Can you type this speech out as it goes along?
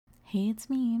Hey, it's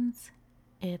Memes.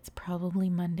 It's probably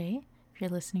Monday if you're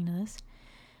listening to this.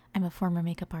 I'm a former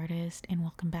makeup artist, and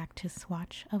welcome back to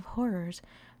Swatch of Horrors,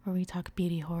 where we talk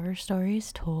beauty horror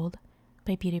stories told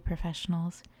by beauty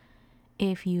professionals.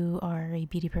 If you are a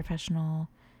beauty professional,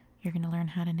 you're going to learn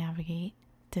how to navigate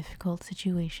difficult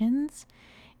situations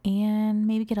and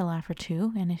maybe get a laugh or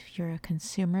two. And if you're a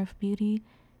consumer of beauty,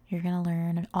 you're going to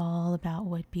learn all about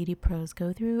what beauty pros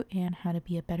go through and how to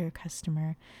be a better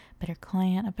customer, better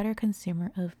client, a better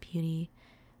consumer of beauty.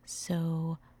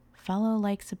 So follow,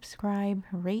 like, subscribe,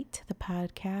 rate the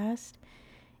podcast,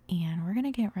 and we're going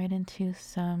to get right into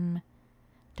some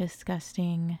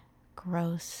disgusting,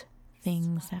 gross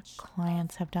things that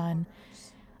clients have done.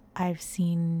 I've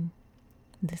seen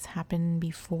this happen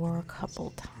before a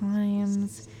couple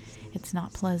times. It's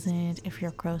not pleasant. If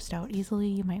you're grossed out easily,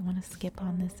 you might want to skip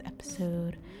on this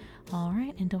episode. All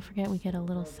right, and don't forget we get a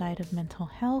little side of mental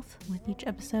health with each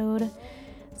episode.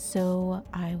 So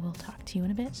I will talk to you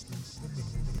in a bit.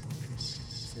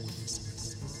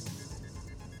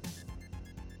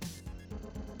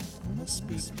 I must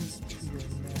speak to your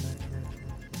manager.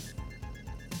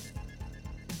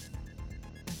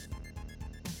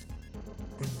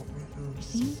 I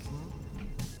think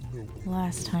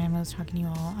last time I was talking to you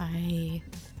all, I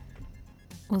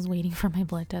was waiting for my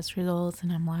blood test results,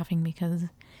 and I'm laughing because,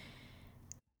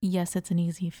 yes, it's an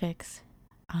easy fix.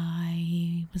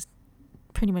 I was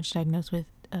pretty much diagnosed with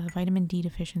a vitamin D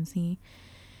deficiency,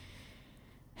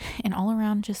 and all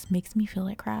around just makes me feel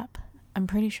like crap. I'm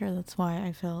pretty sure that's why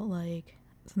I felt like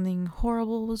something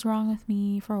horrible was wrong with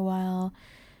me for a while.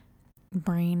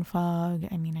 Brain fog.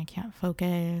 I mean, I can't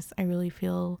focus. I really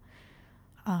feel,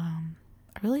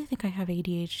 I really think I have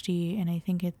ADHD, and I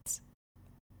think it's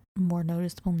more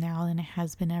noticeable now than it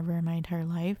has been ever in my entire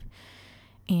life.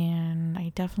 And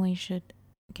I definitely should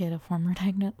get a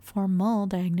formal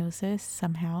diagnosis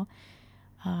somehow.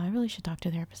 I really should talk to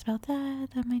a therapist about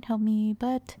that. That might help me,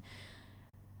 but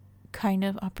kind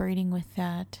of operating with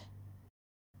that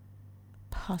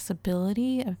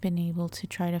possibility, I've been able to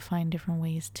try to find different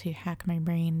ways to hack my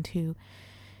brain to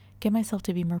get myself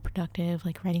to be more productive.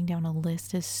 Like writing down a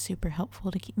list is super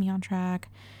helpful to keep me on track.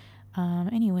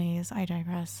 Anyways, I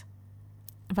digress.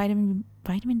 Vitamin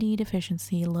D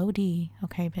deficiency, low D,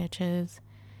 okay, bitches.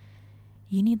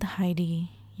 You need the high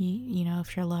D, you know,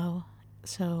 if you're low.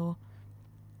 So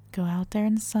go out there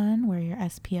in the sun, wear your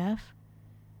SPF.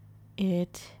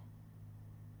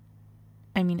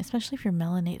 Especially if you're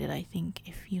melanated, I think.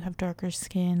 If you have darker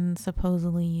skin,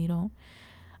 supposedly you don't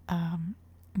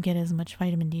get as much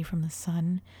vitamin D from the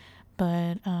sun.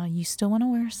 But you still want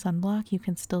to wear sunblock. You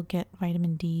can still get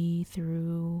vitamin D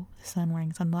through the sun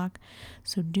wearing sunblock.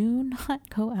 So do not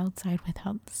go outside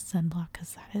without sunblock,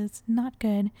 because that is not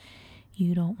good.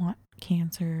 You don't want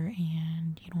cancer,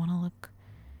 and you don't want to look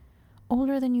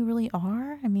older than you really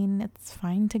are. I mean, it's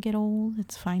fine to get old.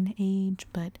 It's fine to age,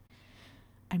 but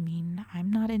I mean,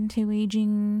 I'm not into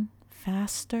aging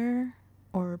faster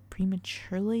or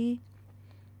prematurely.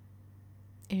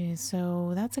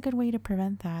 So that's a good way to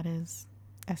prevent that is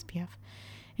SPF.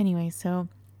 Anyway, so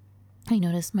I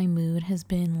noticed my mood has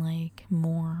been like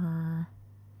more,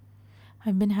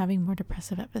 I've been having more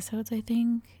depressive episodes, I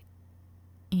think.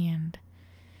 And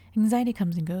anxiety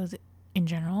comes and goes in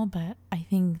general, but I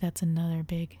think that's another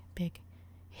big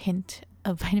hint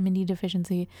of vitamin D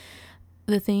deficiency.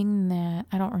 The thing that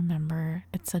I don't remember,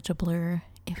 it's such a blur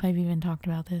if I've even talked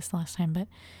about this last time, but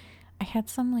I had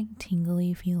some like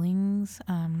tingly feelings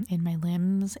in my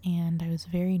limbs, and I was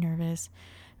very nervous,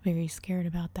 very scared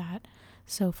about that.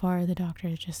 So far, the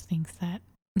doctor just thinks that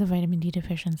the vitamin D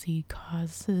deficiency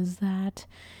causes that,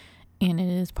 and it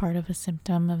is part of a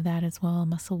symptom of that as well,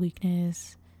 muscle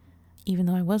weakness. Even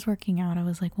though I was working out, I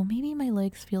was like, well, maybe my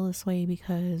legs feel this way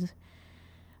because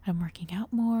I'm working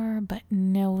out more, but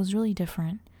no, it was really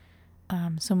different.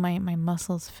 So my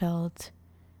muscles felt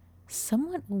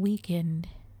somewhat weakened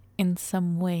in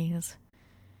some ways.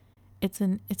 It's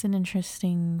an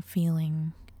interesting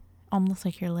feeling, almost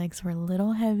like your legs were a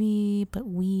little heavy but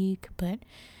weak, but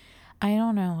I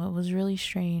don't know, it was really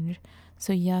strange.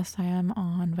 So yes, I am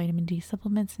on vitamin D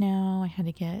supplements now. I had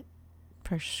to get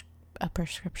a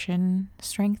prescription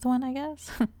strength one, I guess.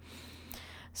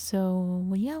 So,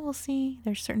 well, yeah, we'll see.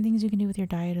 There's certain things you can do with your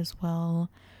diet as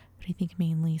well. But I think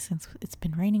mainly since it's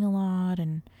been raining a lot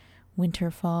and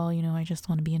winter, fall, you know, I just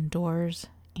want to be indoors.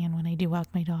 And when I do walk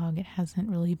my dog, it hasn't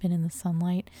really been in the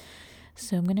sunlight.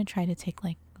 So I'm going to try to take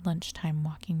like lunchtime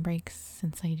walking breaks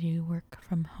since I do work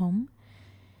from home.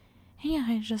 And yeah,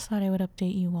 I just thought I would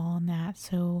update you all on that.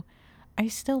 So I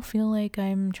still feel like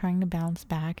I'm trying to bounce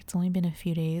back. It's only been a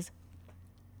few days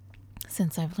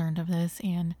since I've learned of this,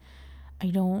 and I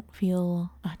don't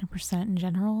feel 100% in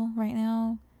general right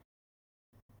now.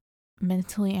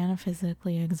 Mentally and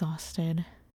physically exhausted.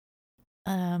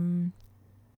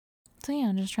 So yeah,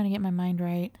 I'm just trying to get my mind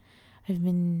right. I've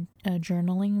been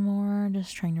journaling more,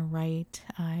 just trying to write.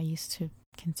 I used to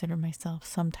consider myself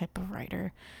some type of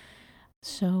writer.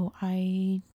 So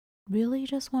I really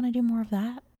just want to do more of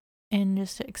that and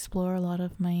just to explore a lot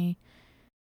of my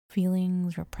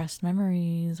feelings, repressed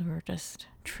memories, or just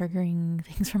triggering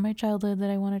things from my childhood that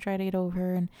I want to try to get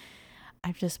over. And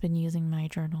I've just been using my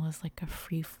journal as like a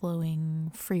free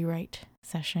flowing, free write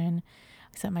session.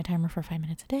 I set my timer for 5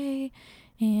 minutes a day.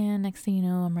 And next thing you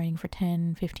know, I'm writing for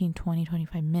 10, 15, 20,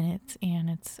 25 minutes. And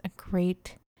it's a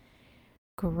great,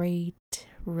 great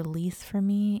release for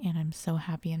me. And I'm so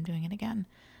happy I'm doing it again.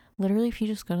 Literally, if you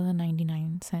just go to the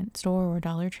 99-cent store or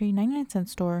Dollar Tree, 99-cent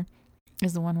store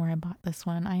is the one where I bought this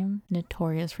one. I'm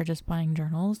notorious for just buying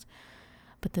journals.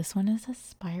 But this one is a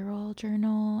spiral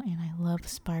journal. And I love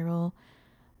spiral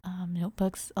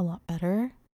notebooks a lot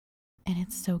better, and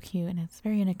it's so cute and it's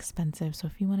very inexpensive. So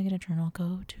if you want to get a journal,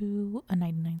 go to a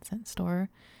 99-cent store.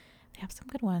 They have some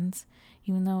good ones,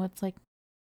 even though it's like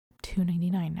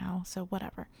 $2.99 now, so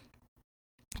whatever.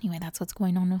 Anyway, that's what's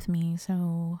going on with me,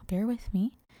 so bear with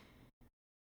me.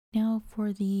 Now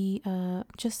for the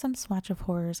just some Swatch of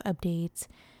Horrors updates.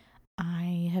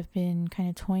 I have been kind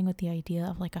of toying with the idea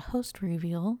of like a host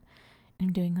reveal.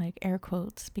 I'm doing like air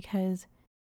quotes because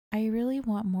I really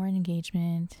want more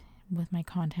engagement with my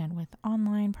content, with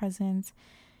online presence,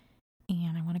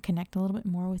 and I want to connect a little bit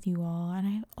more with you all. And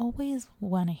I always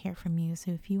want to hear from you.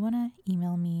 So if you want to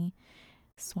email me,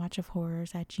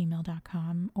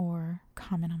 swatchofhorrors@gmail.com, or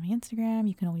comment on my Instagram,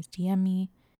 you can always DM me.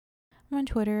 I'm on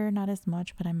Twitter, not as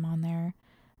much, but I'm on there,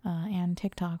 and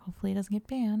TikTok. Hopefully it doesn't get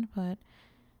banned, but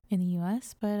in the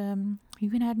US. But you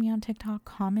can add me on TikTok,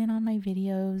 comment on my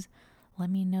videos. Let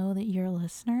me know that you're a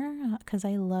listener, because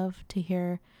I love to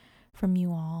hear from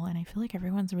you all, and I feel like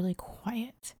everyone's really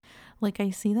quiet. Like, I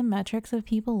see the metrics of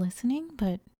people listening,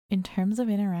 but in terms of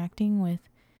interacting with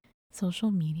social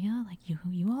media, like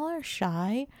you all are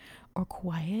shy or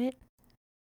quiet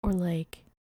or like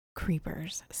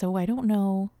creepers. So I don't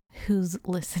know who's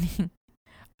listening.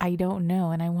 I don't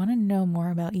know, and I want to know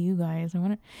more about you guys.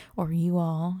 Or you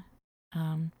all.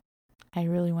 I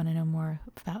really want to know more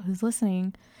about who's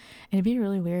listening. It'd be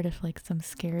really weird if like some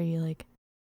scary, like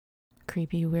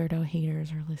creepy weirdo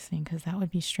haters are listening, because that would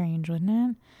be strange, wouldn't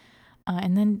it?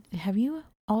 And then have you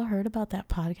all heard about that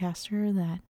podcaster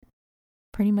that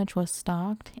pretty much was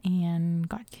stalked and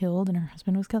got killed and her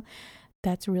husband was killed?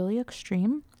 That's really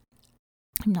extreme.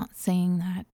 I'm not saying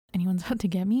that anyone's out to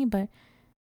get me, but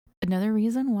another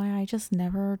reason why I just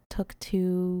never took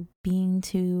to being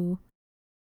too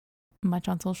much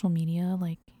on social media,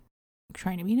 like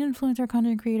trying to be an influencer,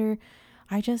 content creator.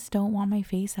 I just don't want my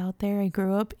face out there. I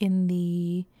grew up in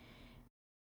the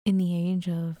age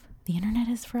of the internet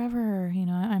is forever. You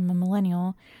know, I'm a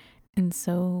millennial, and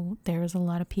so there's a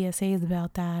lot of PSAs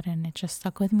about that, and it just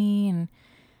stuck with me. And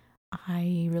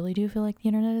I really do feel like the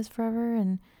internet is forever,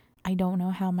 and I don't know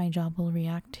how my job will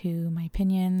react to my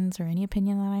opinions or any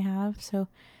opinion that I have. So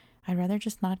I'd rather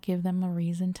just not give them a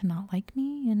reason to not like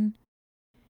me. And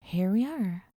here we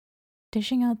are,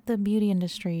 dishing out the beauty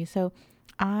industry. So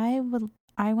I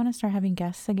want to start having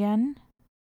guests again.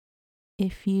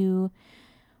 If you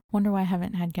wonder why I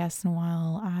haven't had guests in a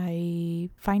while, I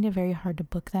find it very hard to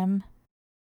book them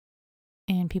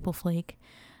and people flake.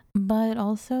 But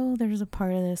also there's a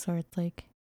part of this where it's like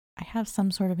I have some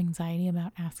sort of anxiety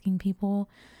about asking people,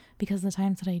 because the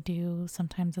times that I do,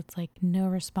 sometimes it's like no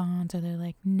response, or they're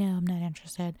like, no, I'm not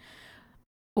interested,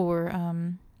 or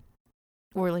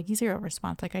like zero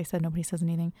response. Like I said, nobody says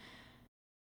anything.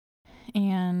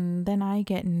 And then I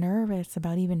get nervous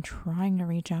about even trying to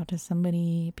reach out to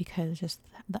somebody, because just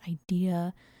the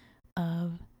idea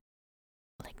of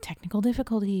like technical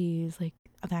difficulties, like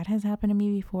that has happened to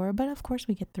me before, but of course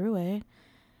we get through it.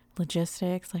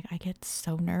 Logistics, like I get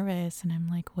so nervous, and I'm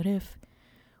like, what if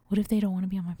they don't want to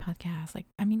be on my podcast? Like,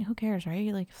 I mean, who cares,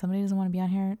 right? Like if somebody doesn't want to be on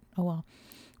here, oh well.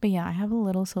 But yeah, I have a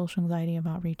little social anxiety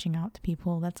about reaching out to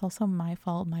people. That's also my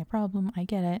fault, my problem. I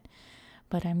get it.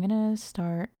 But I'm gonna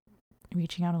start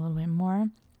reaching out a little bit more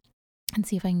and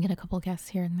see if I can get a couple guests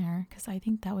here and there, because I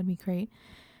think that would be great,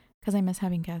 because I miss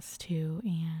having guests too.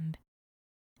 And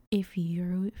if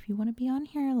you want to be on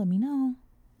here, let me know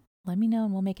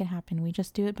and we'll make it happen. We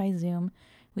just do it by Zoom.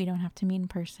 We don't have to meet in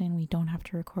person. We don't have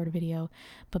to record a video.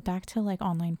 But back to like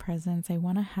online presence, I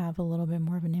want to have a little bit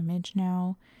more of an image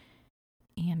now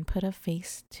and put a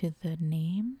face to the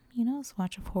name, you know,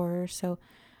 Swatch of Horror. So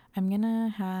I'm gonna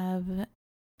have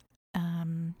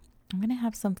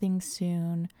something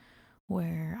soon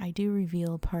where I do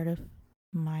reveal part of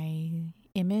my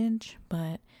image,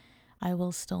 but I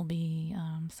will still be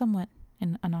somewhat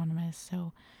anonymous.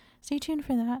 So stay tuned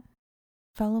for that.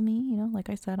 Follow me, like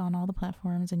I said, on all the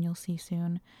platforms, and you'll see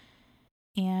soon.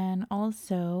 And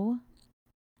also,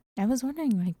 I was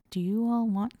wondering, like, do you all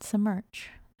want some merch?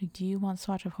 Like, do you want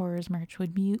Swatch of Horrors merch?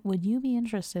 Would you be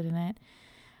interested in it?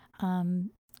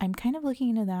 I'm kind of looking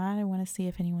into that. I want to see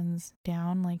if anyone's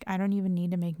down. Like, I don't even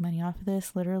need to make money off of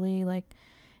this. Literally, like,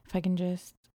 if I can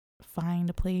just find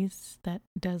a place that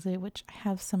does it, which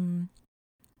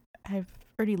I've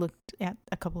already looked at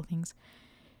a couple of things,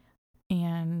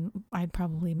 and I'd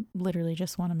probably literally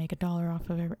just want to make $1 off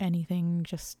of anything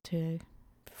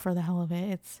for the hell of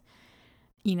it. It's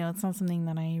not something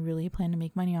that I really plan to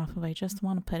make money off of. I just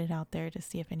want to put it out there to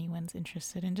see if anyone's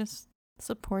interested in just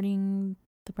supporting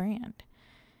the brand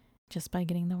just by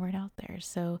getting the word out there.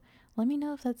 So let me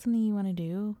know if that's something you want to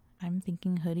do. I'm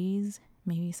thinking hoodies,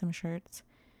 maybe some shirts.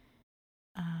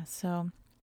 So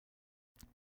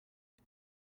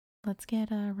let's get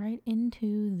right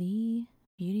into the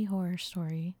beauty horror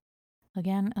story.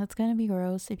 Again, it's going to be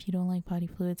gross if you don't like body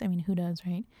fluids. I mean, who does,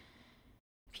 right?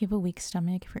 If you have a weak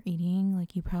stomach for eating,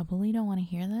 like, you probably don't want to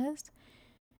hear this.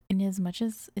 And as much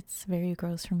as it's very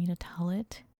gross for me to tell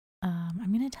it,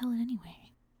 I'm going to tell it anyway.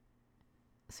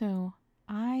 So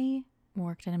I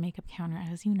worked at a makeup counter,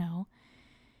 as you know,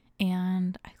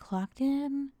 and I clocked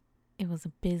in. It was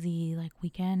a busy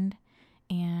weekend,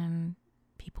 and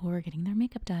people were getting their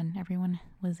makeup done. Everyone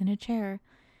was in a chair,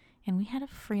 and we had a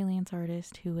freelance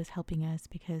artist who was helping us,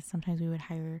 because sometimes we would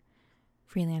hire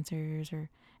freelancers or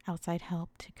outside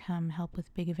help to come help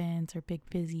with big events or big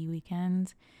busy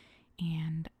weekends.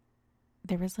 And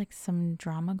there was some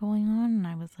drama going on, and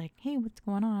I was like, hey, what's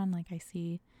going on? I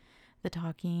see the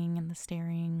talking and the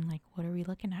staring, what are we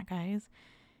looking at, guys?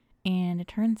 And it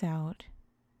turns out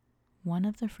one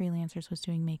of the freelancers was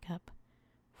doing makeup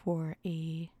for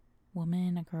a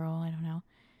woman, a girl, I don't know,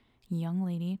 young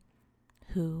lady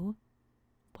who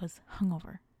was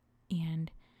hungover.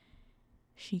 And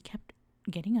she kept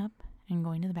getting up and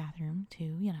going to the bathroom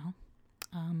to,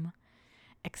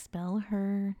 expel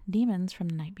her demons from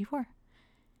the night before.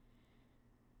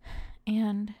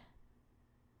 And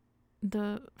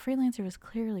the freelancer was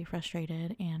clearly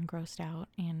frustrated and grossed out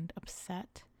and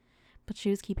upset, but she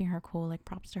was keeping her cool.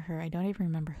 Props to her. I don't even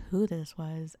remember who this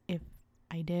was. If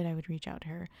I did, I would reach out to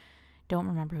her. Don't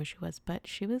remember who she was, but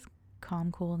she was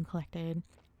calm, cool, and collected.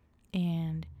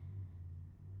 And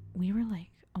we were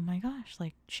like, oh my gosh,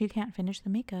 she can't finish the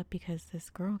makeup because this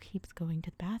girl keeps going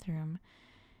to the bathroom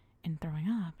and throwing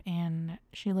up. And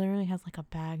she literally has a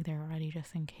bag there already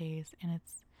just in case. And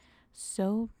it's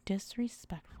so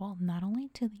disrespectful, not only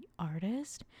to the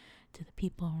artist, to the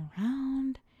people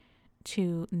around,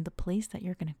 to the place that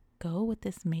you're gonna go with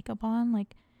this makeup on.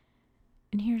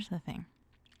 And here's the thing,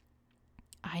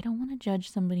 I don't want to judge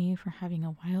somebody for having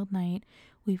a wild night.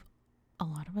 A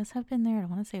lot of us have been there. I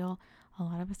don't want to say all. A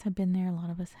lot of us have been there. A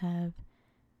lot of us have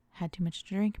had too much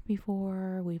to drink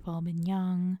before. We've all been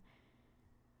young.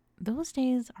 Those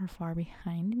days are far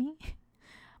behind me.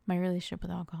 My relationship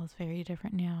with alcohol is very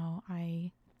different now.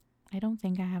 I don't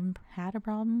think I haven't had a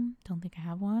problem. Don't think I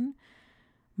have one.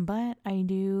 But I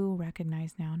do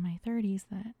recognize now in my 30s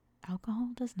that alcohol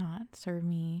does not serve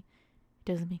me. It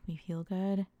doesn't make me feel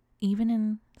good. Even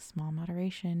in small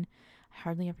moderation, I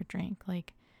hardly ever drink.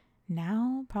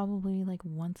 Now, probably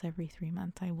once every 3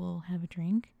 months, I will have a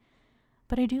drink.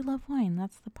 But I do love wine.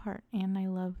 That's the part. And I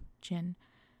love gin.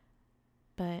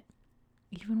 But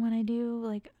even when I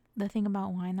do, the thing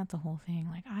about wine, that's a whole thing.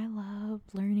 I love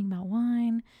learning about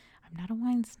wine. I'm not a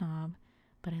wine snob,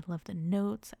 but I love the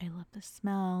notes. I love the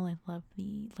smell. I love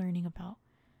the learning about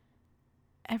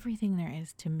everything there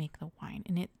is to make the wine.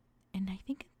 And I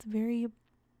think it's very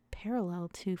parallel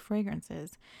to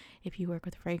fragrances. If you work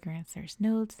with fragrance, there's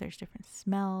notes, there's different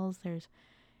smells, there's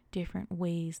different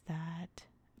ways that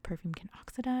perfume can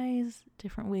oxidize,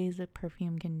 different ways that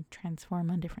perfume can transform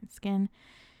on different skin.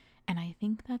 And I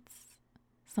think that's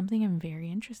something I'm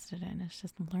very interested in. It's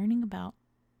just learning about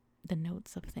the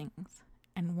notes of things.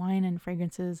 And wine and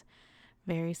fragrances,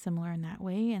 very similar in that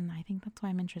way. And I think that's why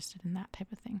I'm interested in that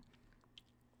type of thing.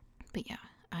 But yeah,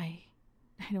 I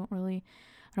don't really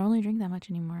drink that much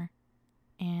anymore.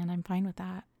 And I'm fine with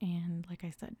that. And like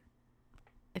I said,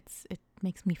 it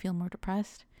makes me feel more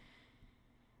depressed.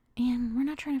 And we're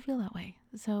not trying to feel that way.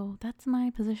 So that's my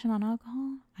position on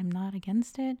alcohol. I'm not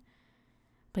against it.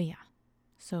 But yeah,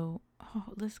 so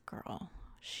this girl,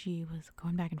 she was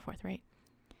going back and forth, right?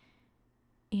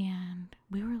 And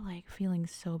we were feeling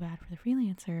so bad for the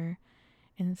freelancer.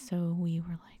 And so we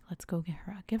were let's go get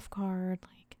her a gift card.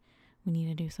 we need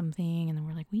to do something. And then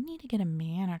we're like, we need to get a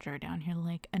manager down here,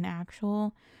 like an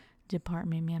actual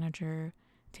department manager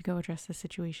to go address the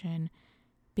situation,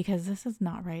 because this is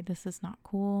not right. This is not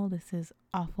cool. This is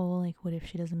awful. Like, what if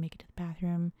she doesn't make it to the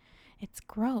bathroom? It's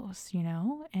gross, you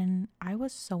know? And I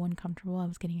was so uncomfortable. I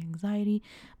was getting anxiety.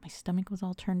 My stomach was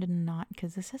all turned in a knot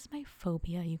because this is my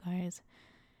phobia, you guys.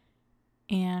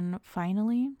 And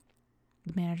finally,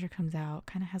 the manager comes out,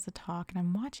 kind of has a talk, and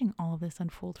I'm watching all of this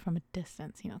unfold from a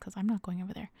distance, you know, because I'm not going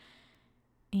over there.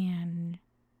 And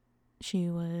she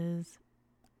was,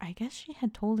 I guess she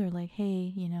had told her, like,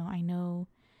 hey, you know, I know,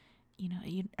 you know,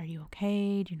 are you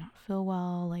okay? Do you not feel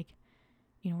well? Like,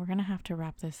 you know, we're going to have to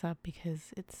wrap this up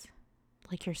because it's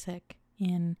like you're sick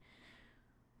and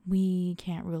we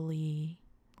can't really,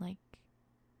 like,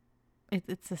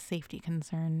 it's a safety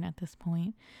concern at this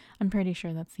point. I'm pretty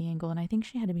sure that's the angle. And I think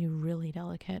she had to be really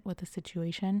delicate with the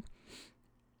situation.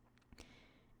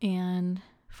 And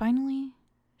finally,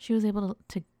 she was able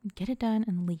to get it done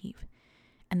and leave.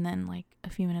 And then, like, a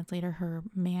few minutes later, her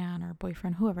man or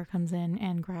boyfriend, whoever, comes in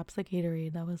and grabs the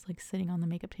Gatorade that was, like, sitting on the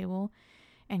makeup table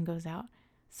and goes out.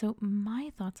 So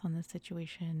my thoughts on this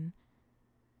situation: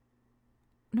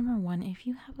 number one, if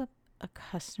you have a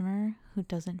customer who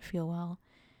doesn't feel well,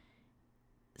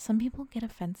 some people get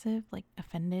offended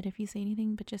if you say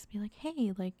anything, but just be like,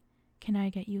 hey, like, can I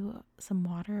get you some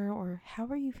water? Or how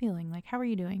are you feeling? Like, how are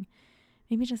you doing?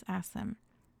 Maybe just ask them.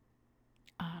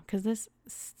 Because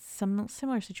some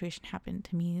similar situation happened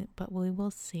to me, but we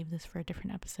will save this for a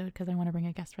different episode because I want to bring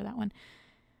a guest for that one.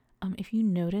 If you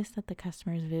notice that the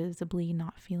customer is visibly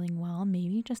not feeling well,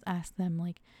 maybe just ask them,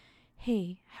 like,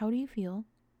 hey, how do you feel?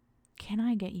 Can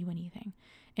I get you anything?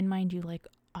 And mind you, like,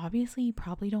 obviously you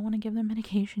probably don't want to give them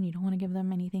medication. You don't want to give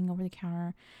them anything over the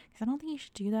counter, because I don't think you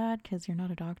should do that because you're not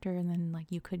a doctor, and then,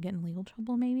 like, you could get in legal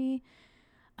trouble maybe.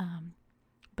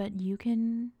 But you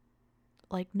can,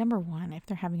 like, number one, if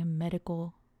they're having a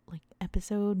medical, like,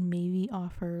 episode, maybe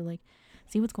offer, like,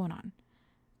 see what's going on.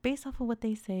 Based off of what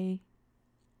they say,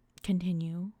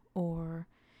 continue. Or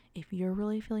if you're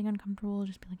really feeling uncomfortable,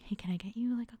 just be like, hey, can I get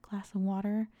you, like, a glass of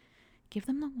water? Give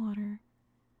them the water.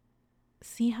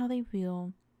 See how they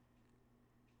feel.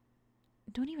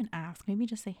 Don't even ask. Maybe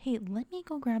just say, hey, let me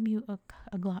go grab you a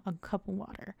cup of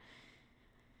water.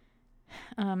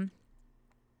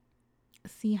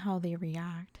 See how they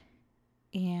react.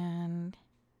 And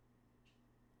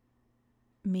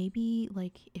maybe,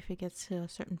 like, if it gets to a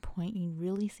certain point, you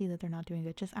really see that they're not doing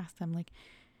good, just ask them, like,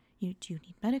 do you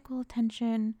need medical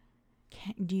attention?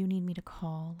 Do you need me to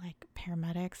call, like,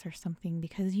 paramedics or something?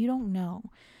 Because you don't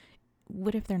know.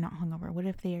 What if they're not hungover? What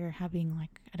if they're having,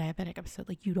 like, a diabetic episode?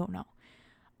 Like, you don't know.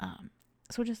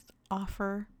 So just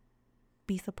offer,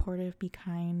 be supportive, be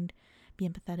kind, be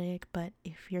empathetic. But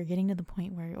if you're getting to the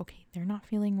point where, okay, they're not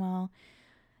feeling well,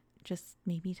 just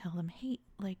maybe tell them, hey,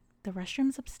 like, the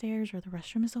restroom's upstairs or the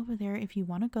restroom is over there. If you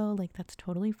want to go, like, that's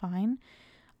totally fine.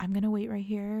 I'm going to wait right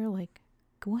here. Like,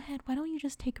 go ahead. Why don't you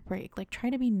just take a break? Like, try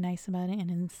to be nice about it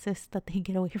and insist that they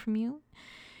get away from you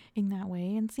in that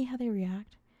way and see how they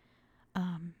react.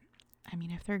 I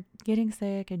mean, if they're getting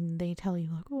sick and they tell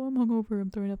you, like, oh, I'm hungover, I'm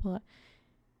throwing up a lot,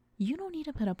 you don't need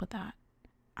to put up with that.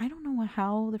 I don't know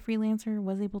how the freelancer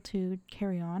was able to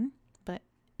carry on, but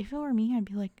if it were me, I'd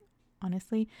be like,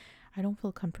 honestly, I don't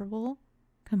feel comfortable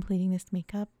completing this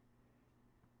makeup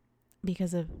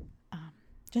because of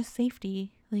just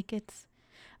safety. Like, it's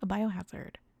a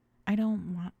biohazard. I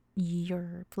don't want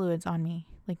your fluids on me.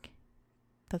 Like,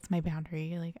 that's my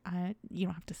boundary. Like, you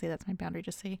don't have to say that's my boundary.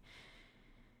 Just say,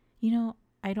 you know,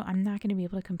 I'm not going to be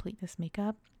able to complete this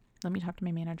makeup. Let me talk to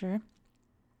my manager,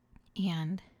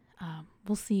 and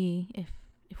we'll see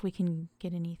if we can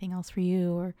get anything else for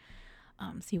you, or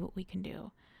see what we can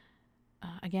do.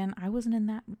 Again, I wasn't in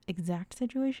that exact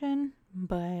situation,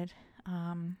 but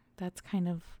that's kind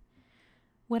of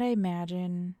what I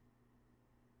imagine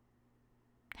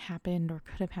happened or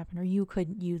could have happened, or you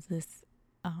could use this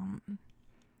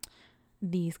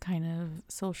these kind of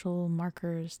social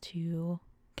markers to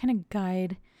kind of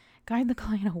guide the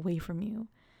client away from you.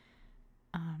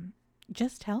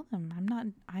 Just tell them,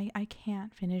 I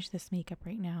can't finish this makeup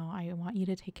right now. I want you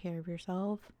to take care of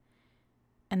yourself.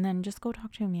 And then just go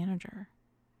talk to a manager.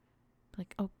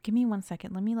 Like, oh, give me 1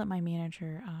 second. Let me let my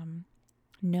manager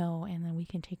know, and then we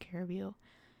can take care of you.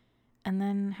 And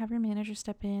then have your manager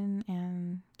step in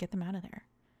and get them out of there.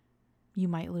 You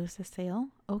might lose the sale.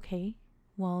 Okay,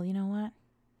 well, you know what?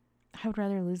 I would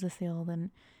rather lose the sale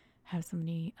than have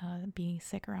somebody be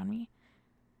sick around me.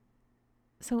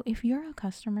 So if you're a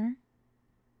customer,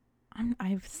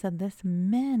 I've said this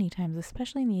many times,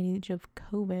 especially in the age of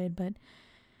COVID, but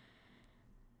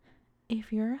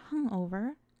if you're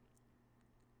hungover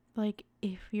Like,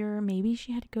 maybe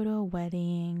she had to go to a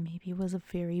wedding, maybe it was a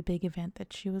very big event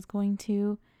that she was going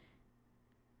to.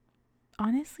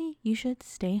 Honestly, you should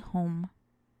stay home.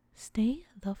 Stay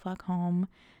the fuck home.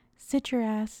 Sit your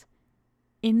ass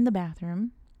in the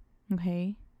bathroom,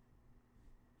 okay?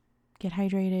 Get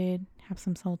hydrated, have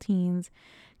some saltines,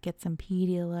 get some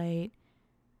Pedialyte.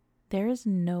 There is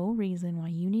no reason why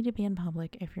you need to be in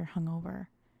public if you're hungover,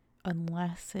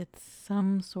 unless it's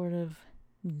some sort of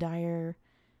dire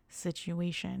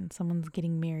situation. Someone's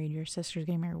getting married, your sister's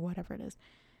getting married, whatever it is.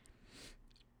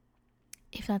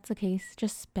 If that's the case,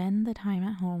 just spend the time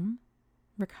at home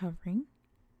recovering.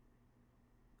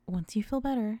 Once you feel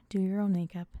better, do your own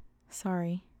makeup.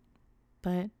 Sorry,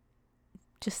 but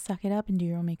just suck it up and do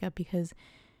your own makeup, because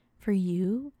for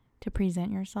you to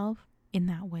present yourself in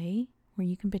that way where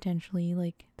you can potentially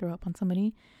like throw up on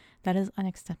somebody, that is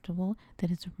unacceptable,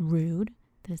 that is rude,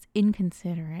 that is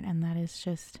inconsiderate, and that is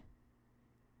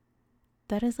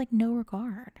like no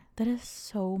regard. That is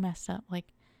so messed up. Like,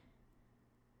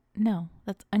 no,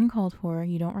 that's uncalled for.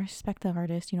 You don't respect the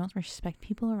artist. You don't respect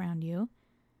people around you.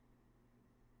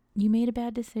 You made a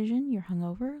bad decision. You're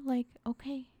hungover. Like,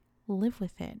 okay, live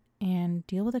with it and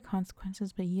deal with the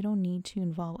consequences, but you don't need to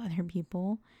involve other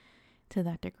people to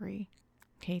that degree.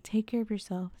 Okay, take care of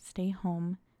yourself. Stay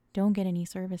home. Don't get any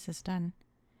services done.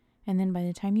 And then by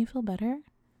the time you feel better,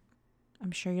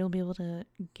 I'm sure you'll be able to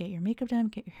get your makeup done,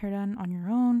 get your hair done on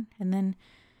your own. And then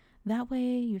that way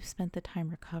you've spent the time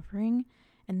recovering,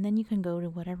 and then you can go to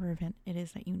whatever event it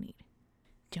is that you need.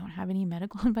 Don't have any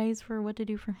medical advice for what to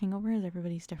do for hangovers.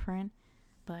 Everybody's different.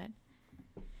 And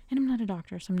I'm not a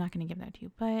doctor, so I'm not going to give that to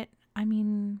you. But, I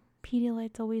mean,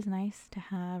 Pedialyte's always nice to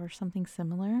have, or something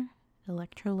similar.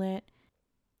 Electrolyte,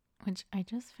 which I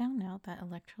just found out that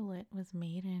Electrolyte was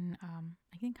made in,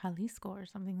 I think, Jalisco or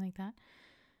something like that.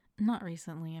 Not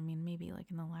recently. I mean, maybe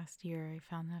like in the last year I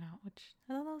found that out, which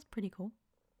I thought that was pretty cool.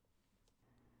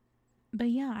 But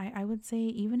yeah, I would say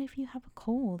even if you have a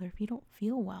cold or if you don't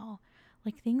feel well,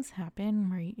 like things happen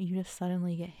where you just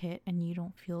suddenly get hit and you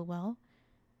don't feel well,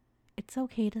 it's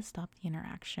okay to stop the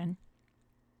interaction.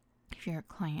 If you're a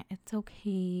client, it's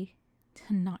okay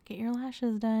to not get your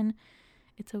lashes done.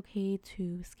 It's okay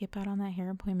to skip out on that hair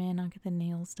appointment, not get the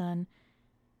nails done.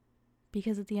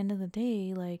 Because at the end of the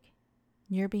day, like,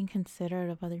 you're being considerate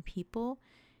of other people.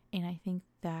 And I think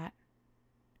that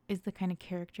is the kind of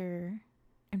character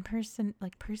and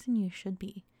person you should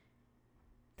be.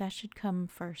 That should come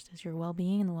first, as your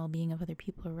well-being and the well-being of other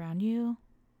people around you,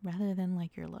 rather than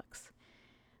like your looks.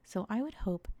 So I would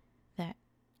hope that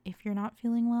if you're not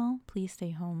feeling well, please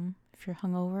stay home. If you're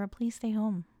hungover, please stay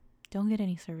home. Don't get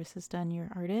any services done. Your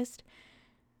artist,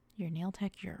 your nail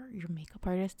tech, your makeup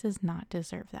artist does not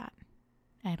deserve that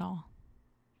at all.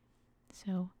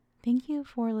 So thank you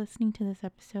for listening to this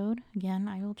episode. Again,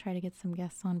 I will try to get some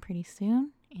guests on pretty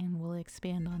soon, and we'll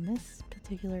expand on this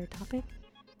particular topic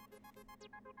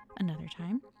another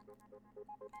time.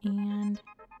 And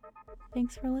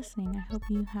thanks for listening. I hope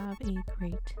you have a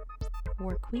great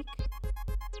work week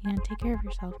and take care of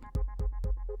yourself.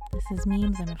 This is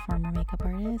Memes. I'm a former makeup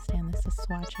artist, and this is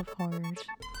Swatch of Horrors.